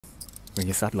When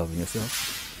you start loving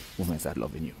yourself, women start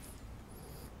loving you.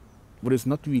 But it's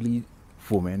not really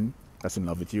women that's in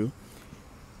love with you.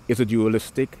 It's a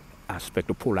dualistic aspect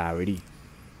of polarity.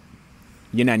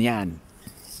 Yin and yang.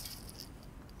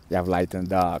 You have light and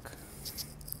dark.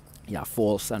 You have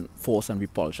force and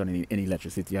repulsion in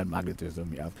electricity and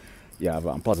magnetism. You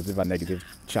have positive and negative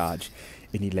charge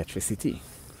in electricity.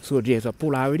 So there's a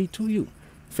polarity to you,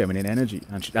 feminine energy,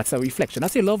 and that's a reflection.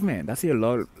 That's your love, man. That's your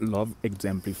love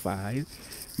exemplified,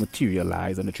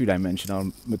 materialized on the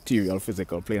three-dimensional material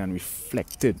physical plane and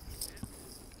reflected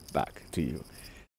back to you.